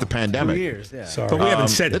literally since the pandemic. 2 years, yeah. But we haven't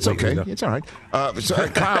said it. It's okay. It's all right. So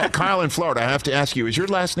Kyle in Florida, I have to ask you, is your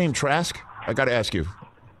last name Trask? I got to ask you.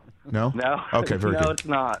 No? No. Okay, very good. No, it's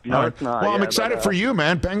not. No, it's not. Well, I'm excited for you,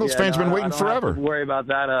 man. Bengals fans been waiting forever. Have to worry about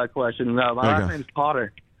that question. No, my last name's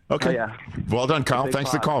Potter. Okay. Oh, yeah. Well done, Kyle.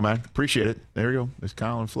 Thanks for the call, man. Appreciate it. There you go. There's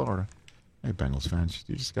Kyle in Florida. Hey, Bengals fans,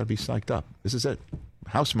 you just got to be psyched up. This is it.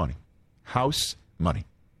 House money. House money.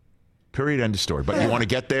 Period. End of story. But you want to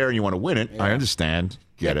get there and you want to win it. Yeah. I understand.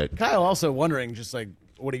 Get it. Kyle also wondering, just like,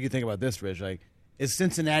 what do you think about this, Rich? Like, is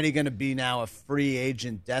Cincinnati going to be now a free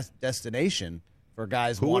agent destination for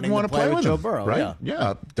guys who wanting to play with Joe Burrow? Right?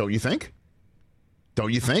 Yeah. Don't you think?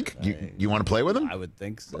 Don't you think? You want to play with him? I would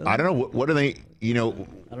think so. I don't know. What are they, I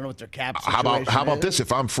don't know what their cap situation How about this?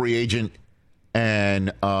 If I'm free agent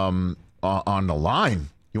and on the line,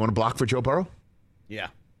 you want to block for Joe Burrow? Yeah.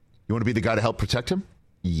 You want to be the guy to help protect him?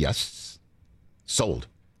 Yes. Sold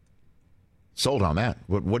on that.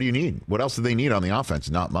 What do you need? What else do they need on the offense?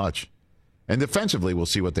 Not much. And defensively, we'll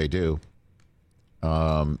see what they do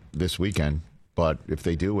this weekend. But if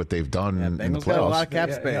they do what they've done in the playoffs, got a lot of cap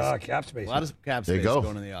space. Cap space. A lot of cap space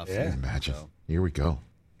going in the offseason. Yeah. Imagine. So. Here we go.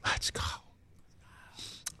 Let's go.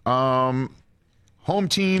 Home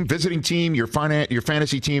team, visiting team, your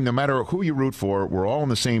fantasy team, no matter who you root for, we're all on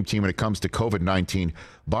the same team when it comes to COVID-19.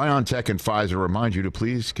 BioNTech and Pfizer remind you to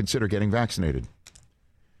please consider getting vaccinated.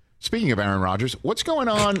 Speaking of Aaron Rodgers, what's going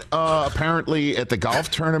on apparently at the golf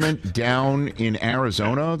tournament down in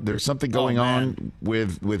Arizona? There's something going on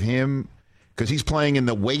with him. Because he's playing in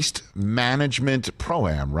the Waste Management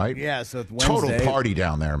Pro-Am, right? Yeah, so it's Wednesday. Total party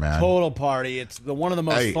down there, man. Total party. It's one of the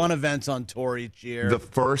most fun events on tour each year. The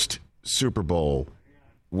first Super Bowl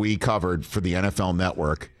we covered for the NFL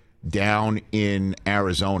Network down in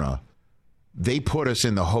Arizona, they put us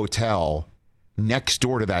in the hotel next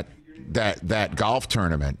door to that golf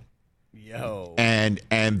tournament. Yo. And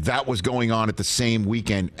that was going on at the same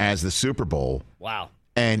weekend as the Super Bowl. Wow.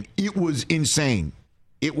 And it was insane.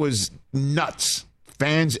 It was nuts.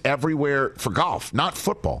 Fans everywhere for golf, not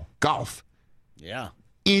football, golf. Yeah.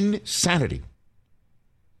 Insanity.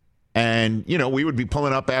 And, we would be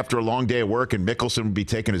pulling up after a long day of work, and Mickelson would be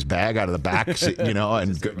taking his bag out of the back,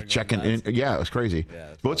 and checking in. Yeah, it was crazy.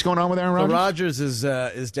 Yeah, but what's going on with Aaron Rodgers? So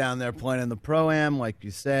Rodgers is down there playing in the Pro-Am, like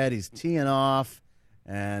you said. He's teeing off,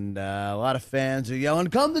 and a lot of fans are yelling,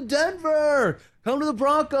 "Come to Denver! Come to the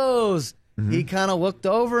Broncos!" Mm-hmm. He kind of looked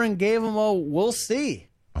over and gave him a "we'll see."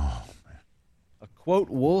 Oh, man. A quote,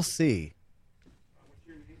 "we'll see."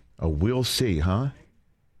 A "we'll see," huh?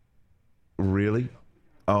 Really?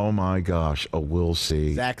 Oh, my gosh. A "we'll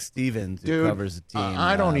see." Zach Stevens, who covers the team,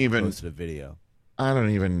 posted a video. I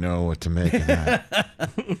don't even know what to make of that.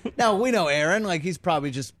 Now, we know Aaron, like he's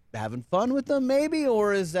probably just having fun with them, maybe,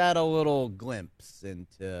 or is that a little glimpse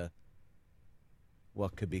into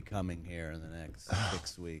what could be coming here in the next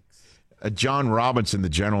 6 weeks? John Robinson, the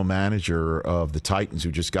general manager of the Titans,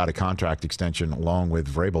 who just got a contract extension along with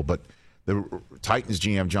Vrabel, but the Titans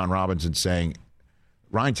GM, John Robinson, saying,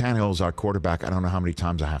 Ryan Tannehill is our quarterback. I don't know how many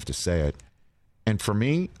times I have to say it. And for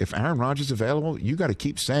me, if Aaron Rodgers is available, you got to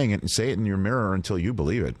keep saying it and say it in your mirror until you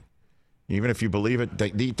believe it. Even if you believe it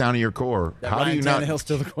deep down in your core, how do you not? Tannehill's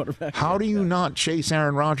still the quarterback. How do you not chase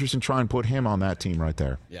Aaron Rodgers and try and put him on that team right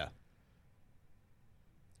there? Yeah.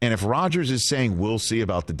 And if Rodgers is saying we'll see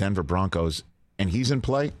about the Denver Broncos and he's in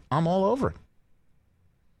play, I'm all over it.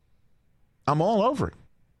 I'm all over it.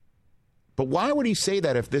 But why would he say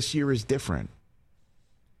that if this year is different?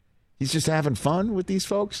 He's just having fun with these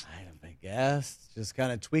folks? I guess. Just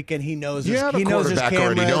kind of tweaking. He knows you have a quarterback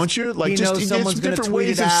already, don't you? Like, just someone's different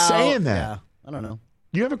ways of saying that. Yeah, I don't know.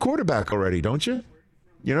 You have a quarterback already, don't you?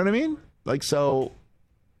 You know what I mean? Like, so.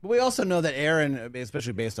 But we also know that Aaron,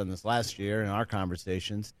 especially based on this last year and our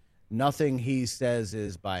conversations, nothing he says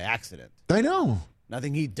is by accident. I know.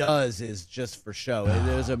 Nothing he does is just for show.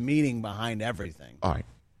 There's a meaning behind everything. All right.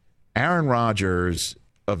 Aaron Rodgers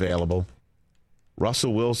available.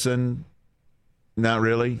 Russell Wilson, not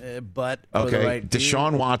really. But okay. Right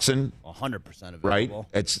Deshaun Watson, 100% available. Right.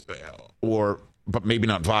 It's but maybe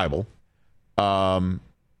not viable.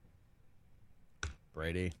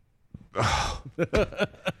 Brady.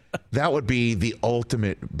 That would be the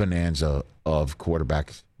ultimate bonanza of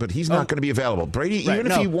quarterbacks. But he's not going to be available. Brady, even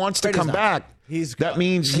if he wants to come back, that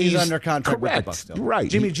means he's under contract correct. with the Bucs still.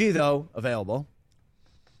 Right. Jimmy G, though, available.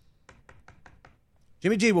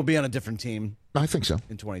 Jimmy G will be on a different team. I think so.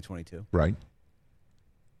 In 2022. Right.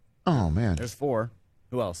 Oh, man. There's 4.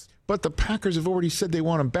 Who else? But the Packers have already said they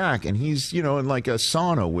want him back, and he's, in like a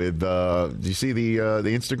sauna with. Do you see the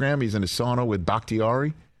Instagram? He's in a sauna with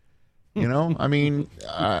Bakhtiari. I mean,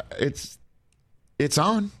 it's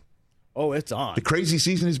on. Oh, it's on. The crazy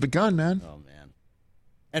season has begun, man. Oh man!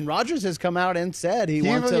 And Rodgers has come out and said he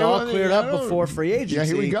wants it all cleared up before free agency. Yeah,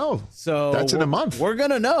 here we go. So that's in a month. We're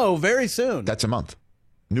gonna know very soon. That's a month.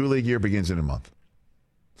 New league year begins in a month.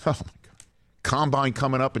 Oh my God! Combine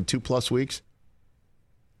coming up in 2+ weeks.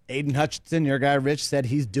 Aiden Hutchinson, your guy Rich, said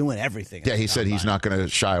he's doing everything. Yeah, he said he's not going to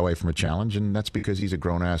shy away from a challenge, and that's because he's a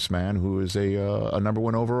grown-ass man who is a number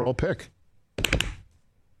 1 overall pick.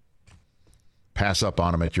 Pass up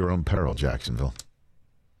on him at your own peril, Jacksonville.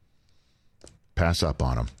 Pass up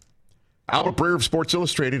on him. Albert Breer of Sports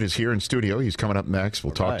Illustrated is here in studio. He's coming up next.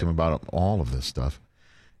 We'll talk to him about all of this stuff.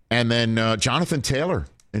 And then Jonathan Taylor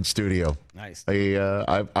in studio. Nice.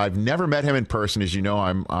 I've never met him in person. As you know,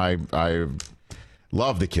 I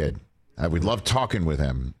love the kid. We love talking with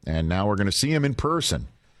him. And now we're going to see him in person.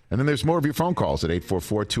 And then there's more of your phone calls at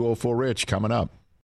 844-204-RICH coming up.